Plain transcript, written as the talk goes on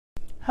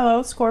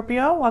Hello,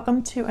 Scorpio.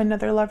 Welcome to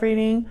another love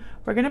reading.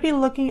 We're going to be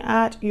looking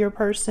at your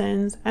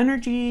person's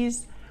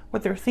energies,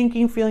 what they're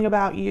thinking, feeling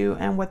about you,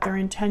 and what their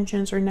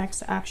intentions or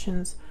next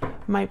actions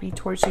might be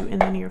towards you in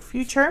the near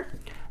future.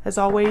 As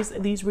always,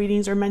 these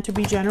readings are meant to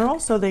be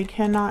general, so they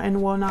cannot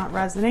and will not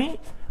resonate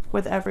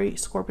with every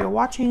Scorpio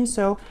watching.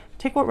 So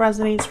take what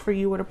resonates for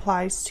you, what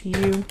applies to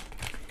you,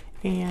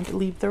 and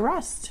leave the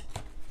rest.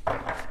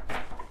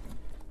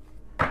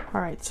 All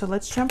right, so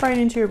let's jump right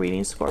into your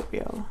reading,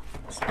 Scorpio.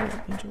 Spirit,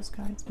 angels,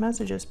 guides,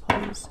 messages,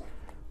 please,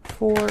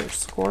 for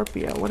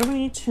Scorpio. What do we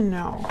need to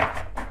know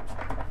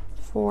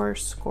for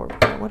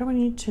Scorpio? What do we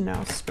need to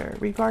know, Spirit,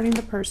 regarding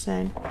the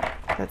person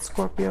that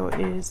Scorpio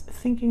is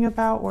thinking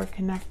about or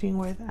connecting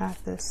with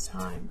at this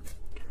time?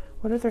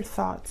 What are their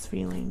thoughts,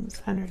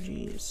 feelings,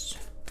 energies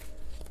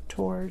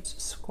towards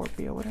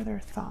Scorpio? What are their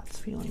thoughts,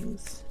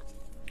 feelings,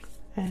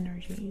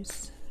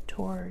 energies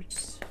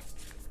towards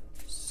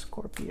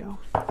Scorpio?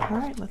 All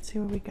right, let's see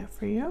what we get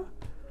for you.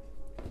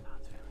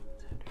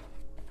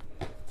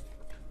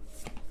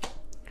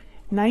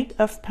 Knight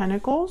of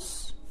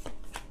Pentacles,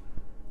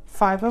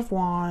 Five of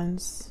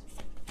Wands,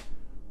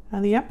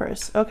 and the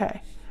Empress.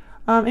 Okay,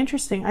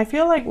 interesting. I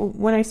feel like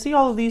when I see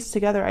all of these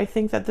together, I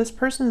think that this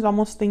person is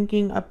almost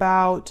thinking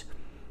about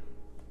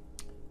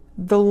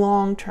the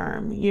long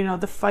term, you know,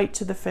 the fight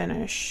to the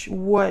finish,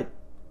 what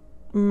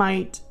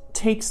might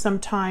take some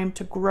time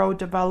to grow,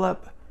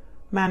 develop,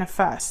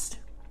 manifest.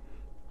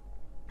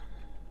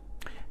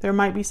 There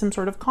might be some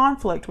sort of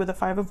conflict with the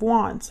Five of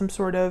Wands, some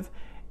sort of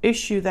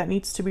issue that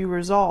needs to be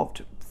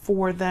resolved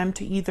for them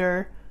to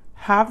either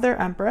have their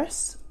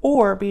Empress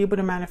or be able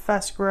to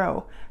manifest,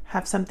 grow,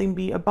 have something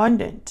be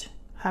abundant,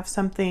 have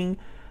something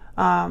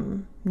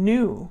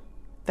new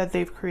that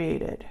they've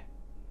created.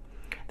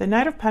 The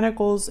Knight of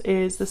Pentacles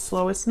is the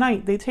slowest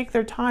knight. They take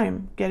their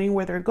time getting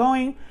where they're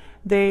going.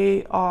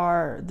 They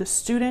are the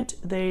student.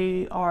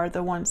 They are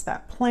the ones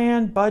that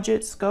plan,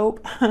 budget,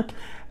 scope.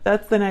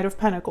 That's the Knight of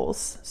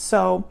Pentacles.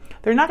 So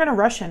they're not going to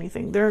rush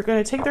anything. They're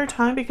going to take their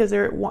time because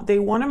they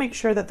want to make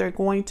sure that they're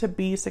going to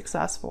be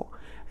successful.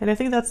 And I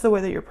think that's the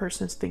way that your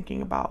person's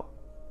thinking about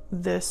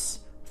this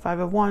Five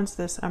of Wands,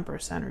 this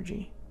Empress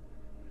energy.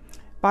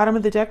 Bottom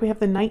of the deck, we have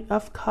the Knight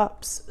of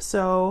Cups.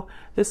 So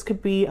this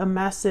could be a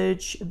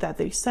message that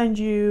they send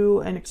you,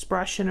 an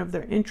expression of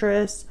their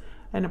interest,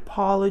 an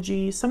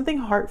apology, something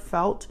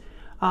heartfelt.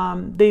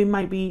 They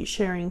might be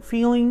sharing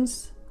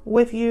feelings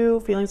with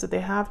you, feelings that they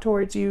have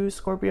towards you,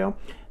 Scorpio.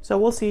 So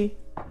we'll see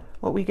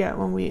what we get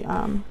when we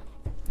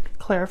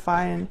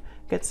clarify and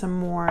get some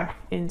more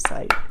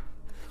insight.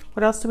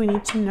 What else do we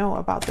need to know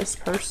about this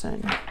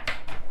person?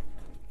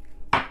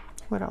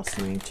 What else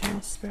do we need to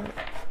know, Spirit,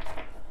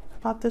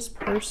 about this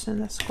person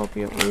that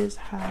Scorpio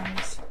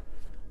has,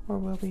 or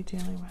will be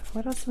dealing with?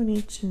 What else do we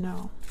need to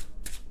know?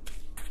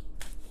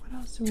 What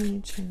else do we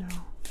need to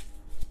know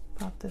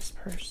about this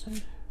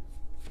person?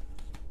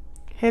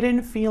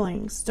 Hidden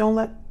feelings. Don't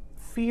let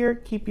fear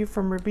keep you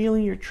from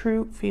revealing your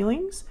true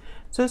feelings.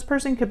 So this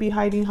person could be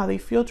hiding how they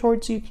feel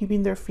towards you,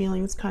 keeping their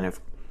feelings kind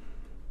of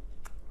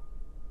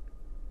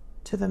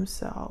to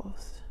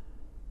themselves.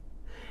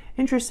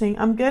 Interesting.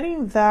 I'm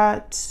getting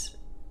that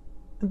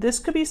this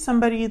could be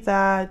somebody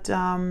that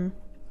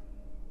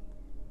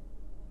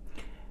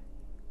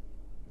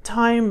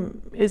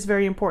time is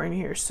very important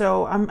here.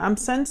 So I'm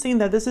sensing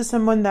that this is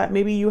someone that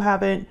maybe you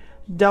haven't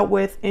dealt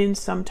with in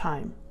some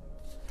time.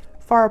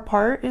 Far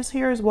apart is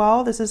here as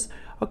well. This is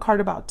a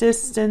card about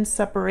distance,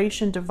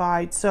 separation,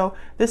 divide. So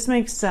this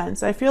makes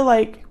sense. I feel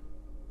like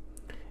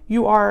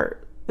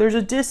there's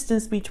a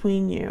distance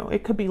between you.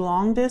 It could be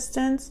long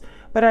distance,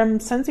 but I'm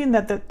sensing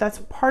that that's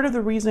part of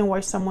the reason why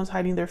someone's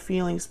hiding their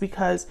feelings,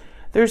 because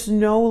there's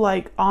no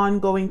like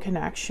ongoing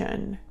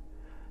connection.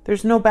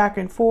 There's no back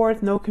and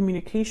forth, no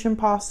communication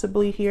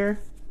possibly here.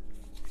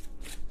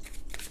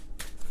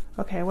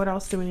 Okay, what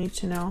else do we need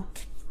to know?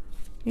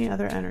 Any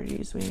other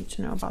energies we need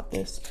to know about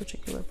this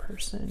particular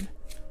person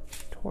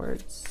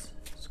towards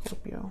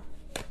Scorpio?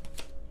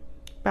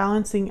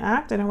 Balancing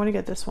act, and I want to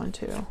get this one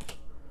too.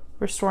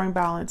 Restoring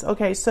balance.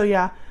 Okay, so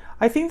yeah,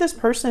 I think this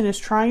person is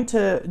trying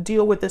to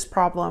deal with this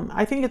problem.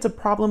 I think it's a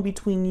problem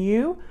between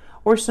you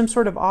or some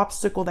sort of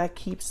obstacle that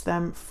keeps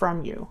them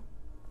from you.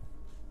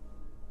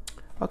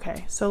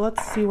 Okay, so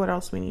let's see what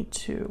else we need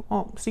to...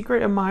 Oh,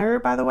 secret admirer,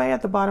 by the way,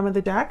 at the bottom of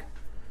the deck.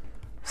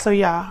 So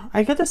yeah,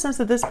 I get the sense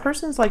that this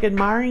person's like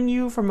admiring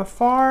you from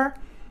afar,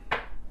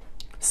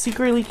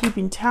 secretly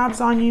keeping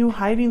tabs on you,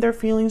 hiding their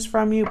feelings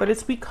from you, but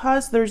it's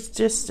because there's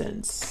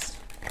distance.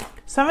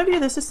 Some of you,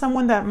 this is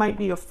someone that might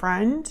be a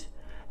friend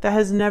that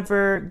has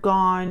never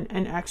gone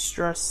an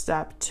extra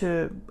step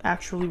to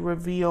actually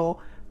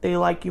reveal they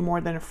like you more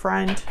than a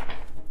friend.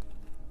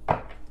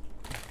 What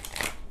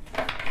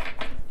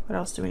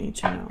else do we need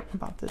to know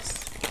about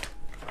this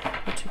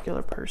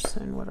particular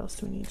person? What else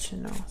do we need to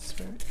know,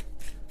 Spirit?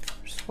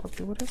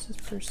 Scorpio, what is this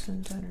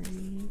person's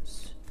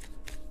energies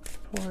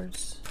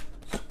towards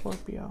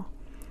Scorpio?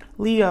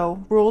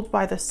 Leo, ruled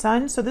by the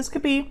sun. So this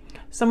could be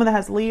someone that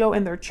has Leo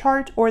in their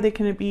chart, or they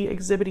can be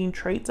exhibiting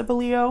traits of a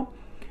Leo.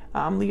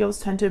 Leos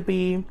tend to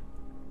be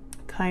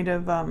kind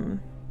of,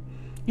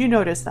 you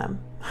notice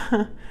them.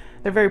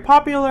 They're very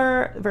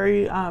popular,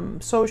 very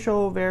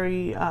social,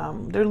 very,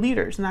 they're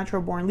leaders,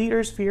 natural born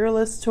leaders,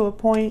 fearless to a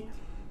point.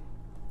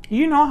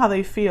 You know how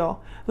they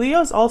feel.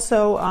 Leo's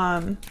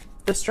also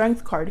the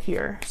strength card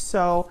here.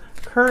 So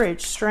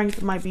courage,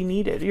 strength might be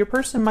needed. Your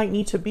person might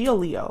need to be a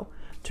Leo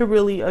to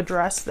really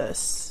address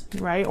this,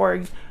 right?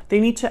 Or they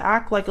need to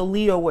act like a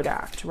Leo would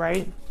act,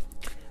 right?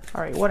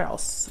 All right, what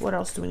else? What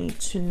else do we need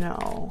to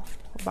know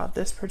about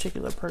this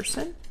particular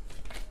person?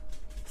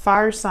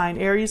 Fire sign,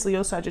 Aries,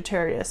 Leo,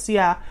 Sagittarius.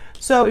 Yeah,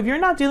 so if you're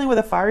not dealing with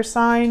a fire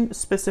sign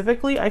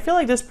specifically, I feel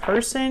like this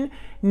person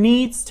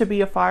needs to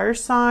be a fire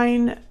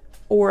sign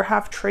or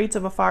have traits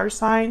of a fire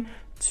sign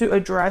to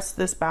address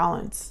this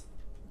balance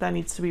that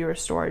needs to be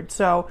restored.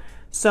 So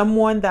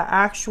someone that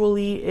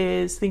actually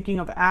is thinking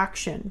of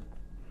action,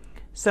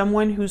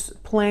 someone who's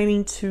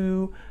planning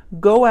to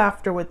go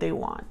after what they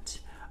want.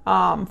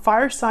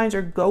 Fire signs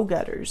are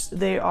go-getters.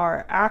 They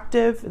are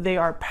active, they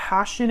are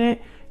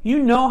passionate. You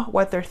know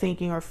what they're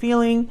thinking or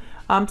feeling.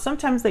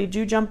 Sometimes they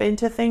do jump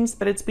into things,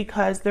 but it's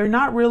because they're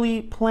not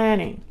really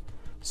planning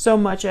so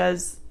much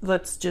as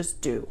let's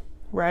just do,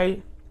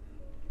 right?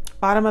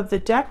 Bottom of the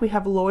deck, we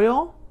have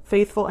loyal,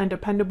 faithful, and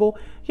dependable.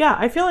 Yeah,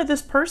 I feel like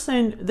this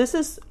person, this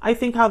is, I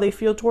think, how they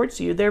feel towards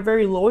you. They're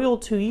very loyal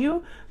to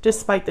you,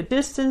 despite the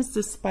distance,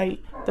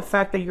 despite the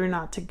fact that you're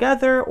not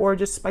together, or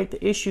despite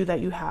the issue that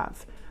you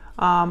have,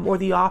 or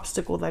the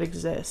obstacle that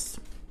exists.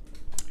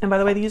 And by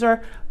the way, these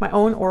are my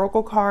own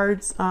oracle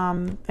cards.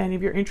 And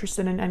if you're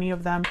interested in any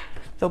of them,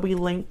 they'll be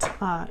linked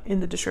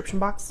in the description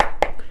box.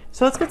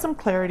 So let's get some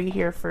clarity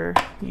here for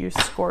you,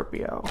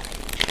 Scorpio.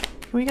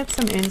 Can we get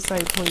some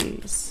insight,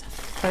 please?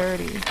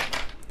 Clarity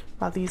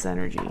about these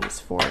energies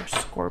for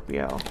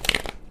Scorpio.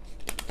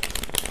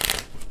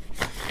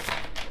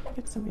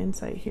 Get some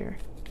insight here.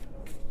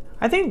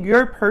 I think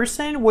your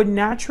person would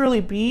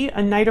naturally be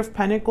a Knight of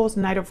Pentacles,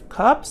 Knight of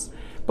Cups,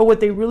 but what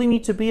they really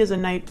need to be is a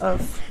Knight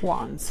of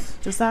Wands.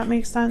 Does that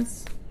make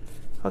sense?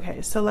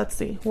 Okay, so let's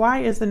see. Why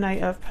is the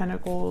Knight of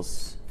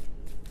Pentacles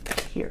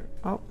here?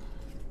 Oh,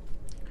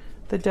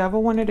 the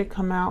Devil wanted to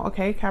come out.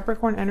 Okay,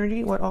 Capricorn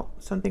energy. What? Oh,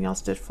 something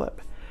else did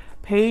flip.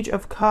 Page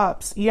of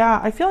Cups.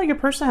 Yeah, I feel like your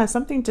person has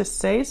something to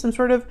say, some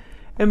sort of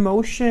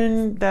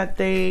emotion that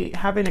they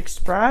haven't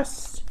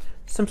expressed,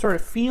 some sort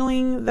of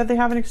feeling that they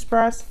haven't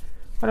expressed.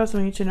 What else do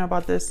we need to know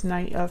about this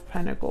Knight of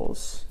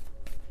Pentacles?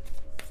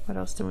 What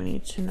else do we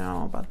need to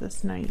know about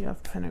this Knight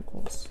of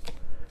Pentacles?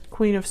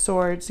 Queen of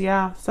Swords.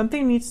 Yeah,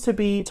 something needs to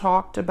be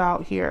talked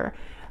about here.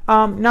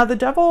 Now, the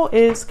Devil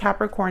is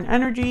Capricorn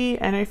energy,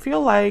 and I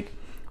feel like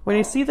when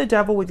I see the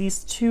Devil with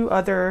these two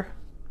other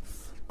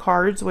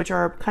cards, which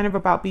are kind of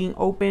about being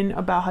open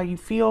about how you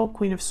feel,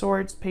 Queen of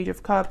Swords, Page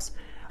of Cups,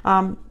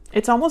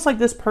 it's almost like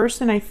this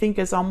person, I think,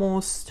 is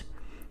almost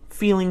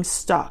feeling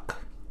stuck.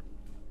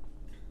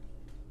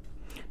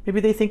 Maybe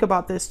they think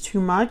about this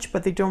too much,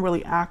 but they don't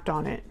really act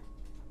on it.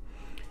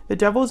 The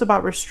Devil is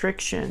about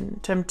restriction,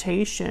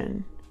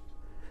 temptation.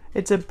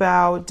 It's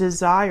about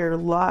desire,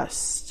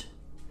 lust,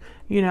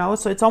 you know?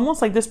 So it's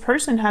almost like this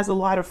person has a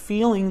lot of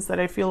feelings that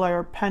I feel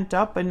are pent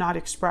up but not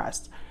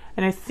expressed.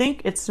 And I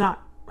think it's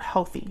not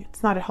healthy.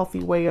 It's not a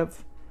healthy way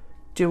of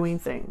doing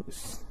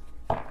things.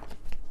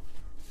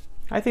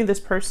 I think this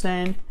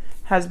person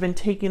has been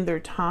taking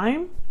their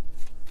time,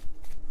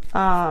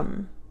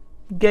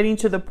 getting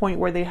to the point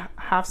where they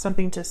have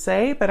something to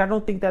say, but I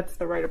don't think that's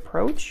the right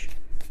approach.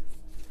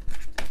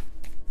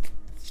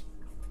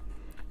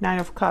 Nine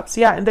of Cups.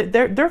 Yeah, and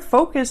they're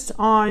focused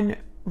on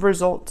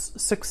results,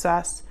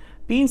 success,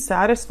 being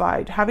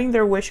satisfied, having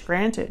their wish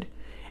granted.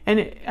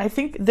 And I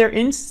think their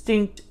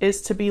instinct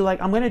is to be like,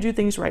 I'm going to do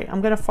things right.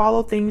 I'm going to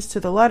follow things to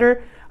the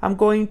letter. I'm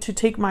going to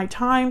take my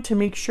time to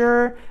make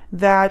sure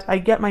that I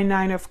get my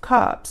Nine of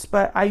Cups.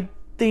 But I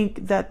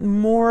think that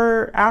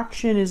more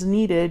action is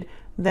needed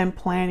than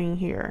planning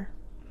here.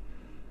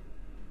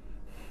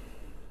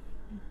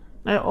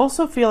 I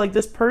also feel like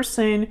this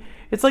person,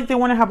 it's like they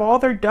want to have all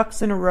their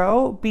ducks in a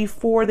row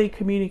before they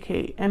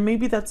communicate. And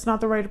maybe that's not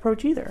the right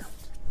approach either.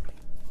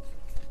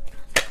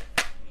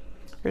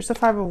 There's the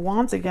Five of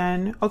Wands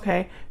again.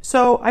 Okay,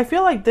 so I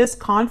feel like this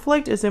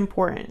conflict is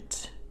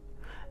important.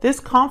 This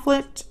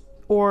conflict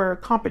or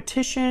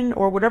competition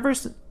or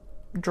whatever's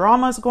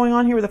drama is going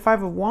on here with the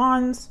Five of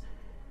Wands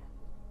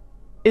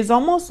is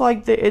almost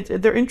like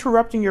they're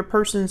interrupting your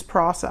person's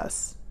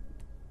process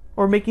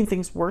or making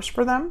things worse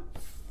for them.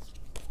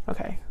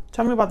 Okay,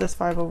 tell me about this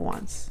Five of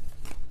Wands.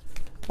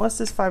 What's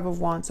this Five of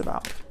Wands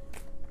about?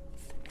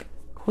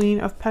 Queen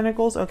of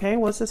Pentacles. Okay,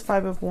 what's this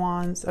Five of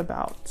Wands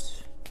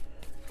about?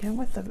 Again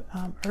with the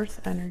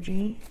Earth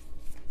energy.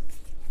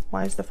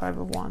 Why is the Five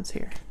of Wands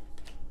here?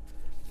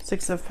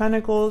 Six of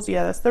Pentacles.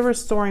 Yeah, that's the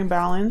restoring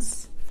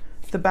balance.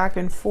 The back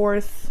and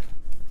forth.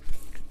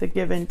 The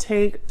give and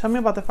take. Tell me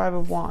about the Five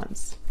of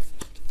Wands.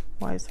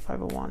 Why is the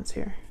Five of Wands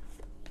here?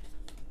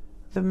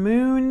 The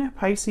Moon,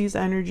 Pisces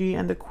energy,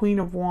 and the Queen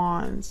of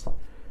Wands.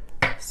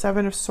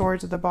 Seven of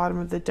Swords at the bottom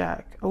of the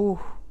deck.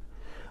 Oh,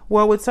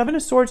 well, with Seven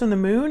of Swords and the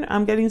Moon,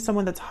 I'm getting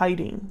someone that's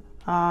hiding.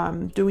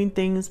 doing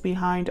things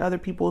behind other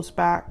people's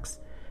backs,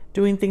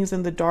 doing things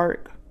in the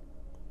dark.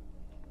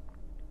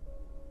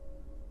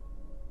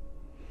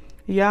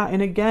 Yeah,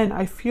 and again,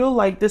 I feel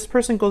like this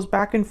person goes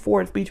back and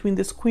forth between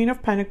this Queen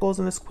of Pentacles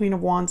and this Queen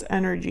of Wands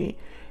energy.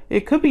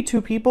 It could be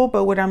two people,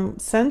 but what I'm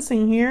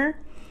sensing here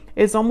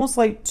is almost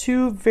like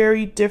two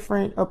very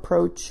different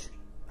approaches.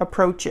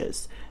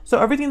 So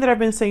everything that I've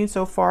been saying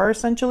so far,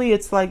 essentially,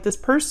 it's like this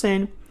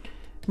person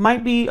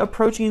might be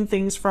approaching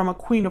things from a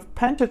Queen of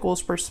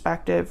Pentacles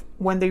perspective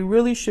when they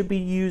really should be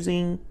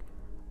using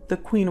the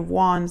Queen of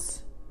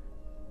Wands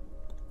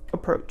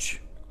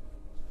approach.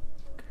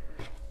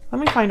 Let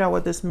me find out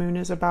what this moon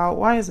is about.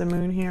 Why is the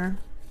moon here?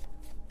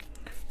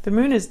 The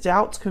moon is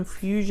doubts,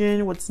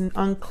 confusion, what's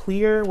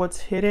unclear,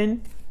 what's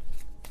hidden.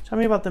 Tell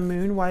me about the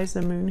moon. Why is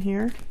the moon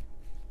here?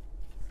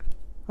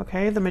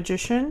 Okay, the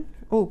Magician.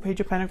 Oh, Page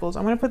of Pentacles.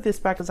 I'm going to put this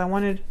back because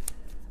I'm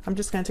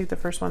just going to take the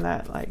first one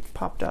that like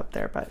popped up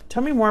there. But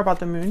tell me more about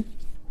the moon.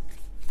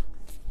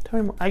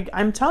 Tell me more.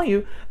 I'm telling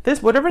you,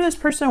 whatever this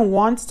person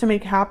wants to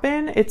make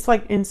happen, it's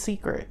like in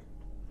secret.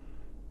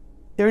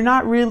 They're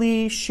not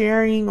really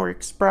sharing or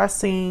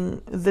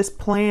expressing this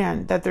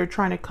plan that they're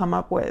trying to come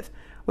up with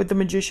the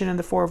Magician and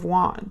the Four of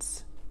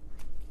Wands.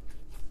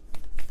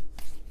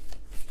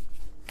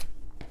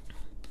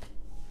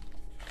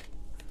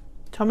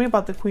 Tell me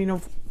about the Queen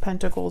of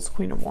Pentacles,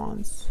 Queen of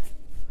Wands.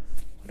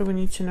 What do we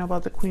need to know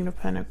about the Queen of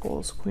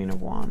Pentacles, Queen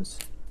of Wands?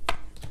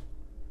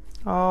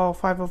 Oh,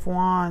 Five of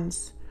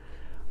Wands.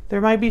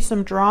 There might be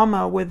some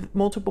drama with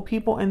multiple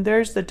people, and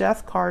there's the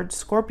Death card,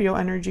 Scorpio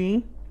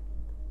energy.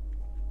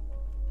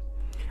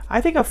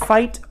 I think a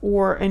fight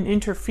or an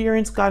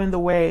interference got in the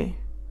way.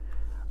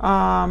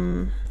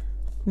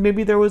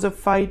 Maybe there was a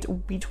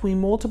fight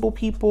between multiple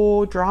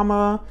people,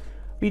 drama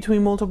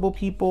between multiple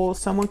people.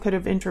 Someone could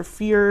have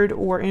interfered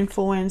or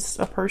influenced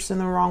a person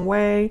the wrong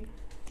way.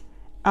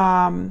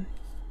 And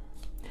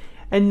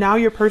now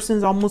your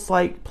person's almost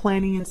like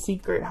planning in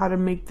secret how to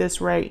make this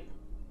right.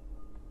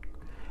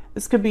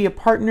 This could be a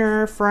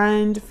partner,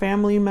 friend,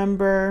 family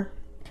member.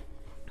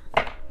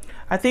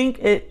 I think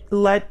it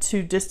led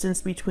to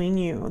distance between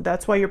you.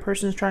 That's why your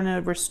person is trying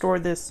to restore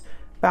this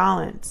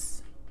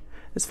balance.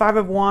 This Five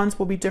of Wands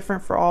will be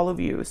different for all of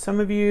you. Some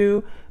of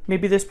you,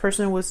 maybe this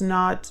person was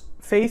not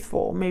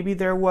faithful. Maybe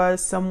there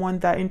was someone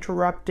that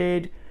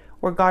interrupted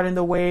or got in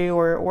the way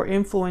or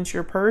influenced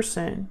your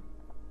person.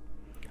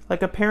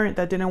 Like a parent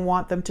that didn't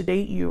want them to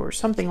date you or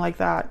something like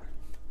that.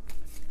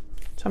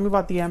 Tell me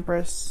about the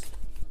Empress.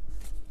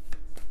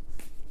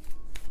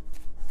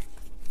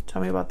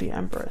 Tell me about the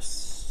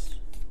Empress.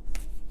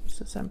 What's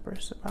this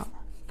Empress about?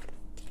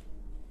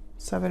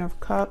 Seven of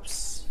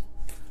Cups.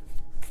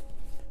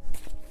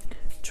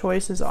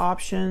 Choices,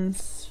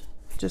 options,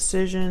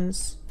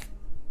 decisions.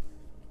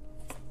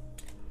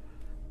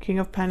 King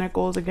of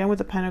Pentacles. Again with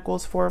the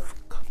Pentacles, Four of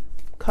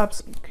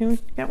Cups. Can we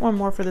get one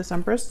more for this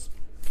Empress?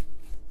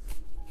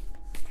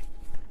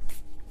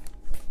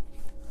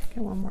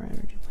 Get one more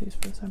energy, please,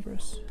 for this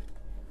Empress.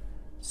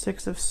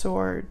 Six of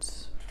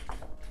Swords.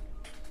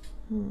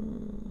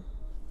 And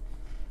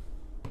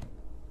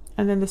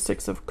then the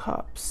Six of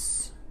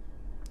Cups.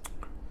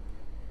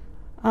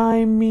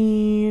 I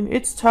mean,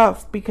 it's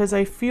tough because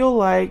I feel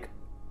like,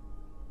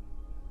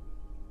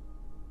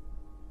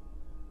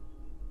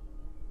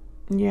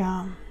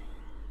 yeah,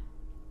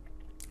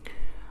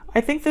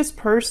 I think this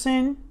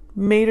person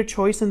made a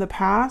choice in the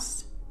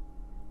past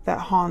that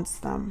haunts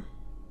them.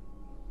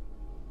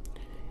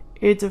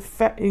 It's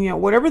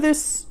whatever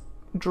this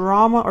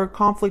drama or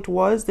conflict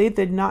was, they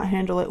did not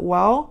handle it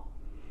well.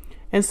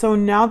 And so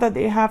now that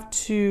they have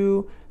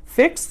to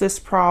fix this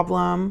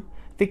problem,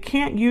 they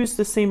can't use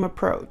the same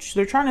approach.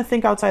 They're trying to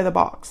think outside the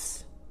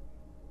box.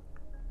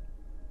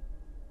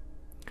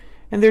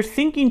 And they're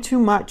thinking too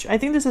much. I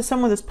think this is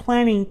someone that's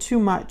planning too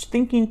much,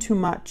 thinking too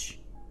much.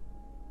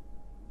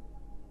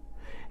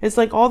 It's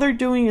like all they're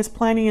doing is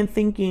planning and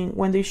thinking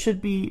when they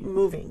should be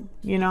moving.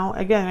 You know,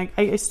 again,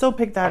 I still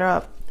pick that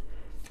up.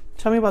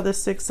 Tell me about the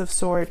Six of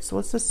Swords.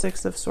 What's the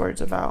Six of Swords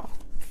about?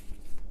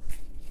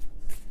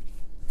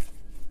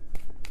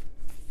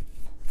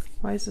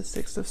 Why is the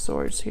Six of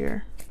Swords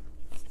here?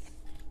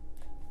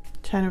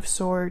 Ten of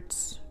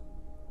Swords.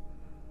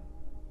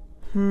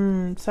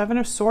 Seven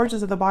of Swords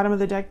is at the bottom of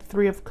the deck.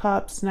 Three of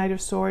Cups, Knight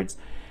of Swords.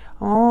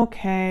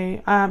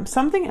 Okay.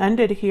 Something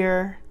ended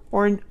here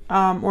or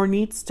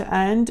needs to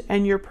end.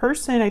 And your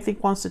person, I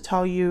think, wants to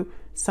tell you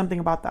something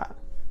about that.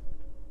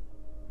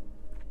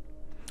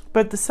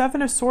 But the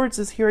Seven of Swords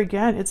is here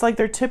again. It's like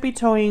they're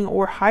tippy-toeing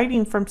or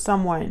hiding from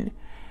someone.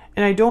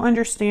 And I don't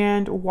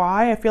understand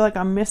why. I feel like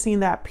I'm missing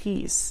that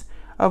piece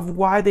of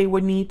why they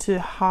would need to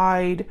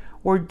hide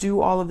or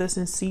do all of this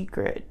in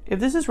secret.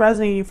 If this is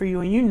resonating for you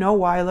and you know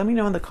why, let me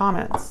know in the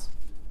comments.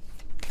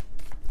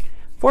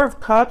 Four of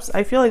Cups,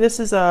 I feel like this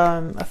is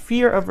a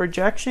fear of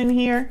rejection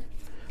here.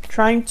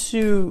 Trying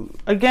to,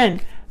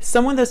 again,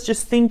 someone that's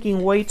just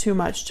thinking way too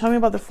much. Tell me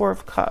about the Four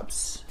of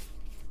Cups.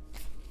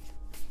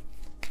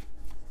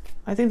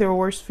 I think their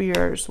worst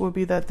fears would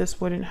be that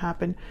this wouldn't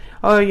happen.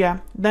 Oh yeah,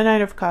 the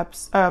Knight of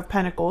Cups,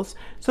 Pentacles.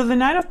 So the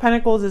Knight of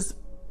Pentacles is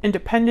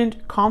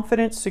independent,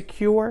 confident,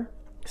 secure,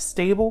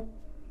 stable.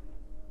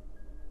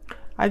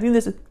 I think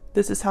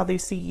this is how they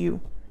see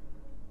you.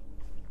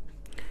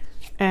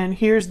 And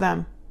here's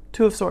them,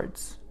 Two of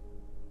Swords.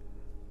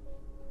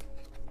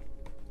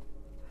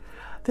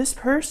 This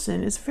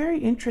person is very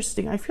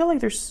interesting. I feel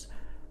like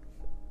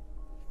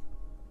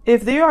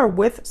if they are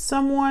with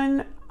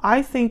someone,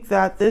 I think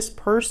that this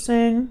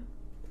person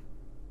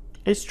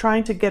is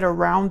trying to get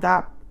around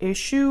that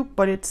issue,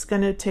 but it's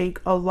going to take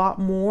a lot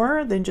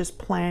more than just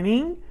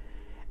planning.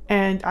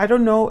 And I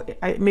don't know,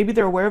 maybe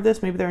they're aware of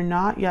this, maybe they're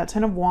not. Yeah,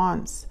 Ten of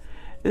Wands.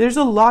 There's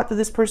a lot that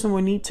this person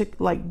would need to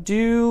like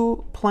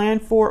do, plan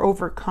for,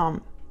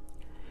 overcome.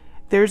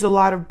 There's a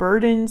lot of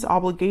burdens,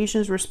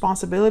 obligations,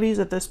 responsibilities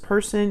that this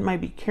person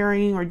might be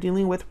carrying or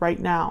dealing with right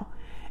now.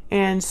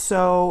 And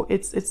so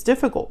it's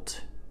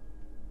difficult.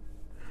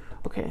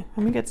 Okay,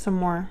 let me get some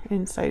more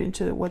insight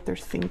into what they're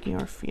thinking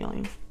or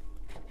feeling.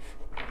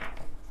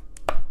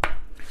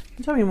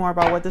 Tell me more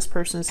about what this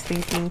person is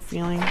thinking,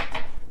 feeling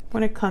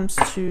when it comes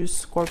to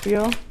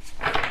Scorpio.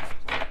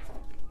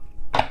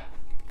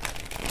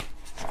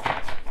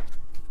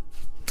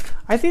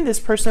 I think this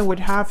person would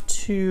have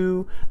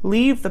to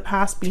leave the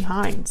past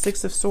behind.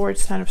 Six of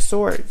Swords, Ten of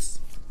Swords.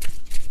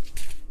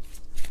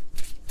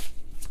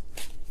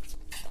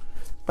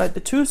 But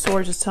the Two of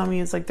Swords is telling me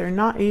it's like they're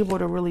not able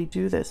to really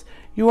do this.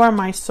 You are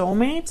my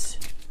soulmate.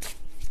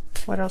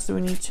 What else do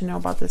we need to know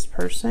about this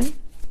person?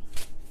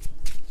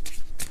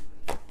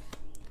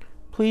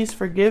 Please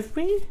forgive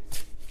me.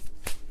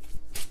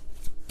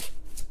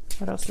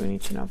 What else do we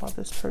need to know about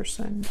this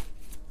person?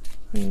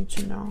 We need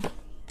to know.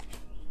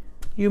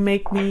 You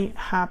make me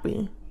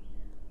happy.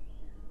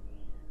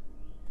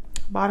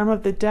 Bottom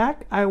of the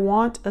deck, I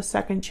want a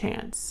second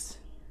chance.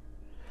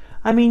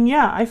 I mean,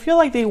 yeah, I feel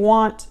like they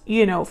want,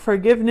 you know,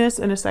 forgiveness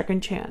and a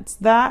second chance.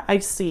 That I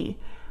see.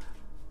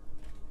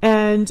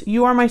 And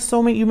you are my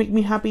soulmate. You make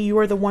me happy. You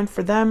are the one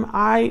for them.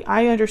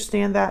 I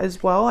understand that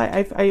as well.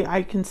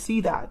 I can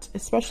see that,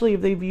 especially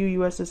if they view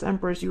you as this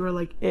Empress. You are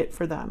like it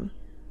for them.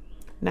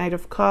 Knight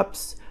of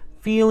Cups.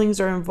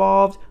 Feelings are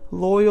involved.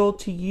 Loyal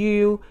to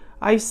you.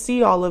 I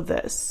see all of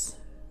this.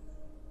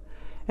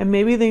 And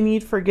maybe they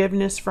need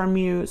forgiveness from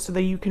you so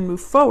that you can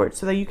move forward,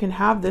 so that you can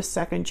have this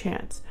second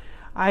chance.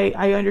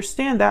 I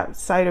understand that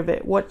side of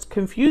it. What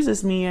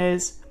confuses me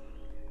is,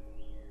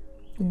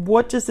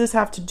 what does this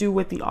have to do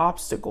with the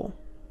obstacle?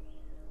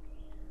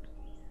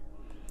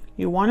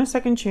 You want a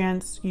second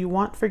chance, you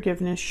want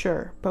forgiveness,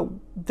 sure, but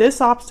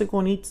this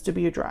obstacle needs to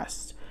be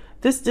addressed.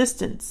 This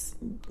distance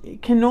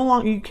can no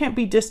longer, you can't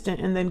be distant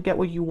and then get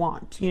what you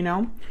want, you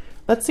know?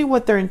 Let's see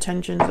what their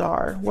intentions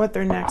are, what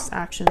their next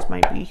actions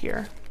might be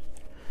here.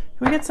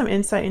 Can we get some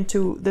insight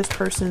into this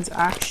person's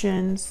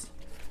actions,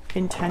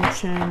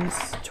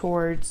 intentions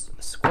towards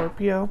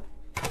Scorpio?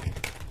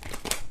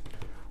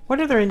 What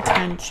are their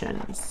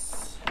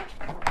intentions?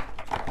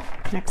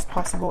 Next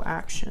possible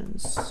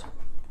actions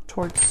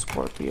towards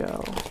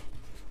Scorpio.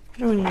 What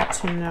do we need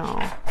to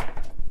know?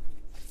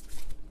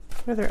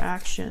 What are their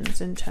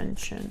actions,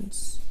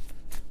 intentions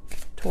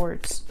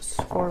towards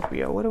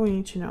Scorpio? What do we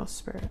need to know,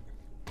 Spirit?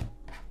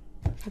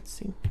 Let's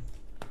see.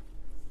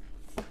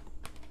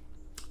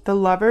 The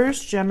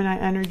Lovers, Gemini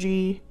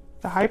energy,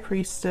 the High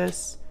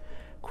Priestess,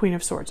 Queen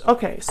of Swords.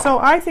 Okay, so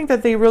I think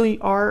that they really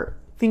are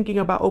thinking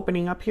about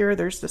opening up here.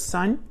 There's the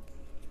Sun.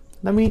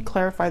 Let me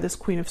clarify this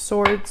Queen of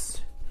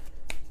Swords.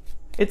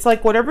 It's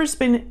like whatever's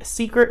been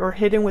secret or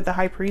hidden with the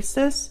High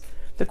Priestess,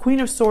 the Queen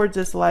of Swords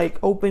is like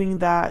opening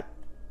that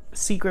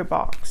secret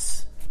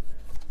box.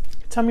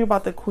 Tell me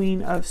about the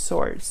Queen of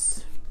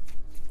Swords.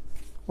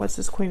 What's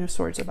this Queen of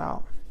Swords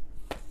about?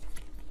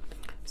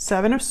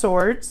 Seven of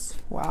Swords.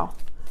 Wow.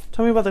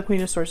 Tell me about the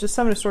Queen of Swords. This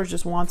Seven of Swords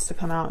just wants to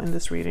come out in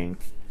this reading.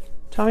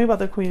 Tell me about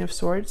the Queen of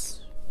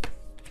Swords.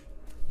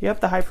 Yep,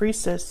 the High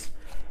Priestess.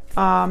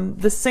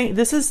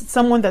 This is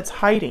someone that's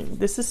hiding.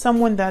 This is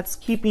someone that's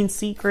keeping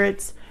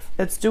secrets,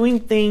 that's doing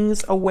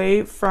things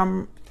away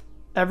from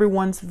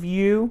everyone's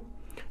view.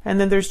 And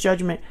then there's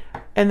Judgment.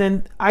 And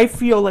then I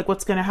feel like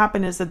what's going to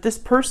happen is that this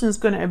person is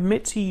going to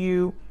admit to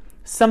you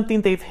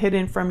something they've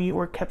hidden from you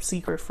or kept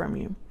secret from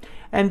you.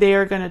 And they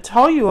are going to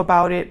tell you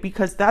about it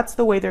because that's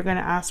the way they're going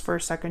to ask for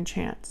a second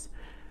chance.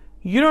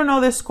 You don't know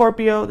this,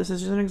 Scorpio. This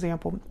is just an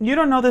example. You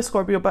don't know this,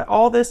 Scorpio, but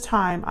all this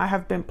time I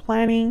have been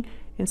planning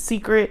in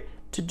secret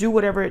to do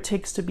whatever it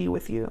takes to be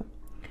with you.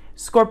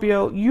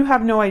 Scorpio, you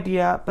have no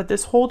idea, but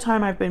this whole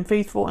time I've been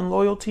faithful and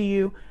loyal to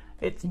you.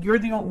 You're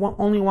the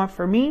only one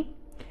for me.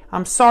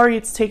 I'm sorry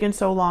it's taken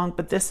so long,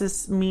 but this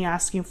is me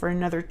asking for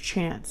another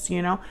chance,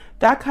 you know?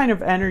 That kind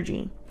of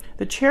energy.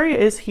 The Chariot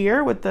is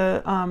here with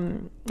the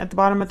at the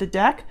bottom of the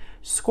deck.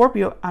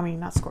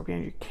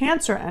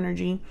 Cancer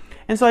energy.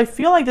 And so I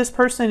feel like this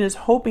person is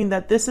hoping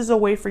that this is a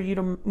way for you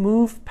to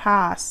move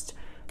past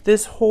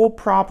this whole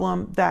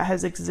problem that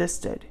has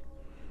existed.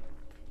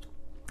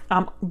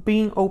 I'm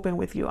being open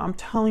with you. I'm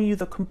telling you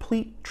the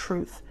complete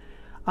truth.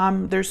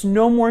 There's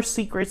no more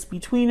secrets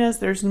between us.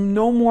 There's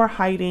no more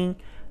hiding.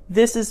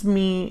 This is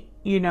me,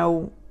 you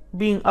know,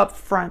 being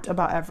upfront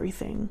about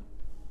everything.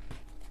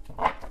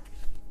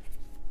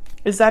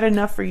 Is that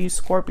enough for you,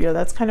 Scorpio?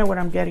 That's kind of what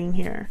I'm getting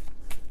here.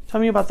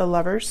 Tell me about the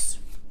Lovers.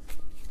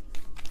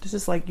 This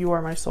is like, you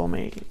are my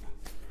soulmate.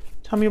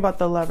 Tell me about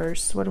the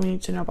Lovers. What do we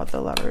need to know about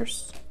the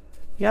Lovers?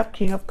 Yep,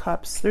 King of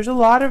Cups. There's a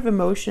lot of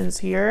emotions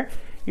here.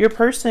 Your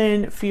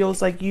person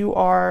feels like you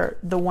are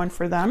the one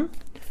for them.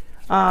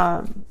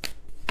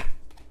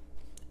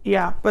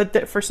 Yeah,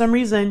 but for some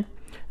reason,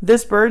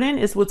 this burden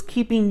is what's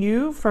keeping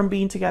you from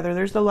being together.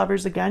 There's the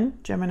Lovers again,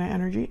 Gemini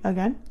energy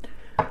again.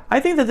 I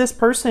think that this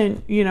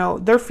person, you know,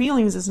 their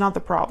feelings is not the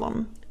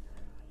problem.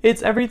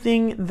 It's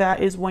everything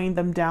that is weighing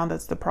them down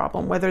that's the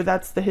problem. Whether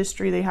that's the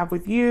history they have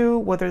with you,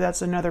 whether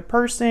that's another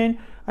person,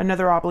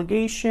 another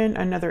obligation,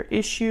 another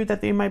issue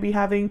that they might be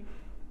having.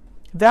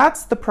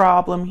 That's the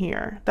problem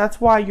here. That's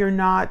why you're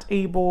not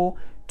able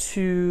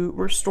to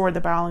restore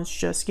the balance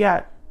just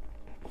yet.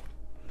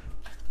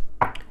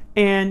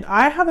 And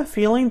I have a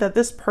feeling that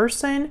this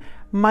person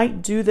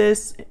might do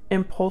this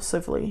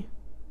impulsively.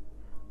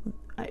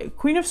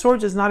 Queen of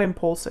Swords is not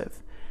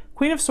impulsive.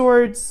 Queen of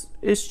Swords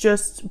is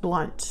just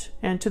blunt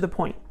and to the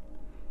point.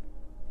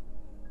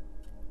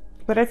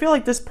 But I feel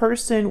like this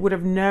person would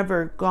have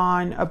never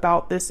gone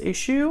about this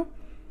issue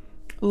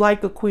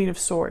like a Queen of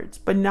Swords.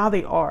 But now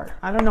they are.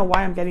 I don't know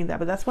why I'm getting that,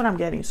 but that's what I'm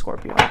getting,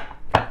 Scorpio.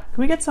 Can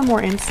we get some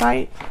more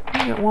insight?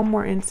 Can we get one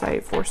more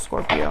insight for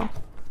Scorpio?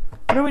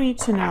 What do we need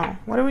to know?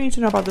 What do we need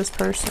to know about this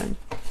person?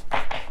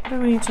 What do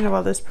we need to know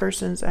about this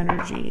person's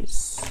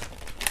energies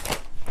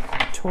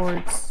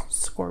towards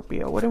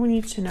Scorpio? What do we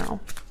need to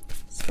know,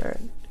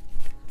 Spirit?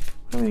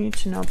 What do we need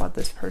to know about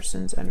this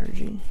person's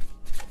energy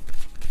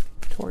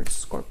towards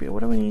Scorpio?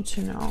 What do we need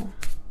to know?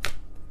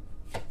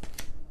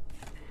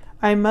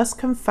 I must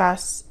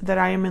confess that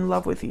I am in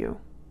love with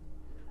you.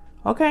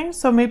 Okay,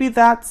 so maybe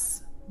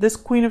that's this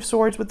Queen of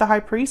Swords with the High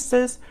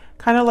Priestess,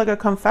 kind of like a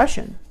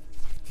confession.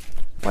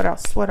 What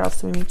else? What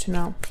else do we need to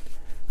know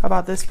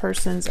about this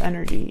person's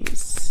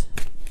energies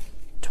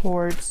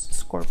towards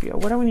Scorpio?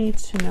 What do we need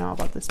to know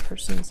about this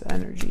person's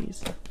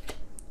energies?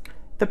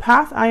 The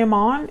path I am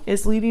on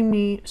is leading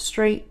me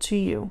straight to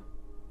you.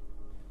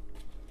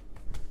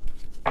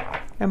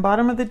 And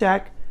bottom of the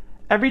deck,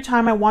 every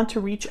time I want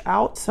to reach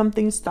out,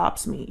 something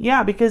stops me.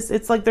 Yeah, because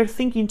it's like they're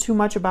thinking too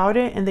much about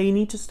it and they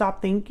need to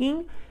stop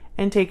thinking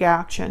and take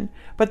action.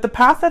 But the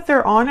path that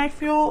they're on, I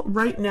feel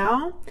right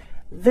now,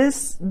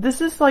 this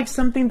is like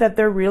something that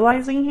they're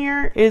realizing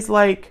here is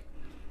like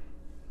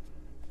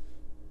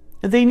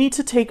they need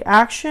to take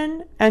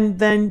action and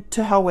then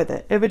to hell with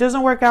it. If it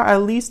doesn't work out,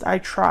 at least I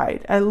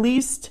tried. At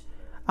least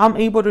I'm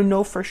able to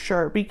know for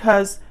sure,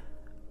 because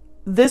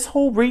this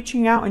whole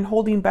reaching out and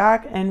holding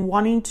back and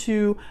wanting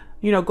to,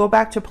 you know, go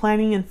back to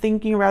planning and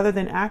thinking rather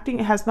than acting,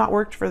 it has not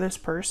worked for this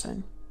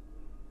person.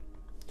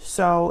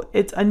 So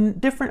it's a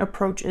different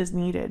approach is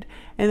needed.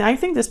 And I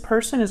think this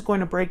person is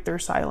going to break their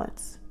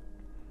silence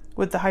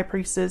with the High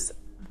Priestess,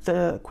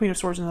 the Queen of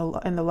Swords,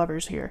 and the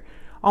Lovers here.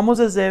 Almost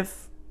as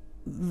if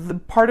the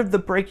part of the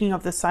breaking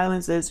of the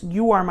silence is,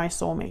 you are my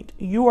soulmate.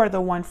 You are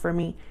the one for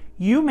me.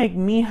 You make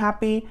me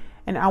happy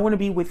and I want to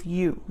be with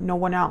you, no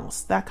one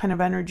else. That kind of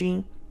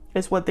energy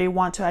is what they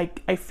want to,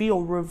 I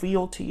feel,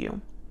 reveal to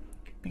you,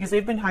 because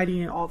they've been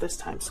hiding it all this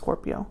time,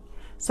 Scorpio.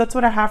 So that's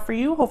what I have for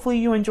you. Hopefully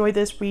you enjoyed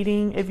this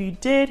reading. If you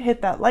did,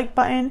 hit that like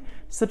button,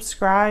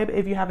 subscribe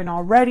if you haven't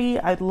already.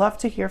 I'd love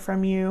to hear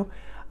from you.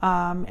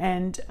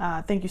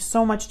 Thank you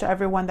so much to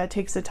everyone that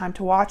takes the time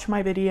to watch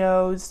my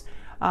videos,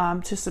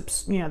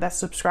 that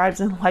subscribes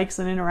and likes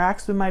and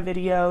interacts with my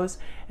videos.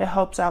 It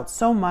helps out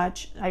so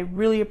much. I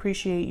really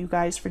appreciate you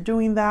guys for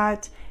doing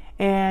that.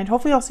 And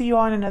hopefully I'll see you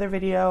on another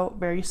video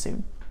very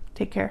soon.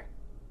 Take care.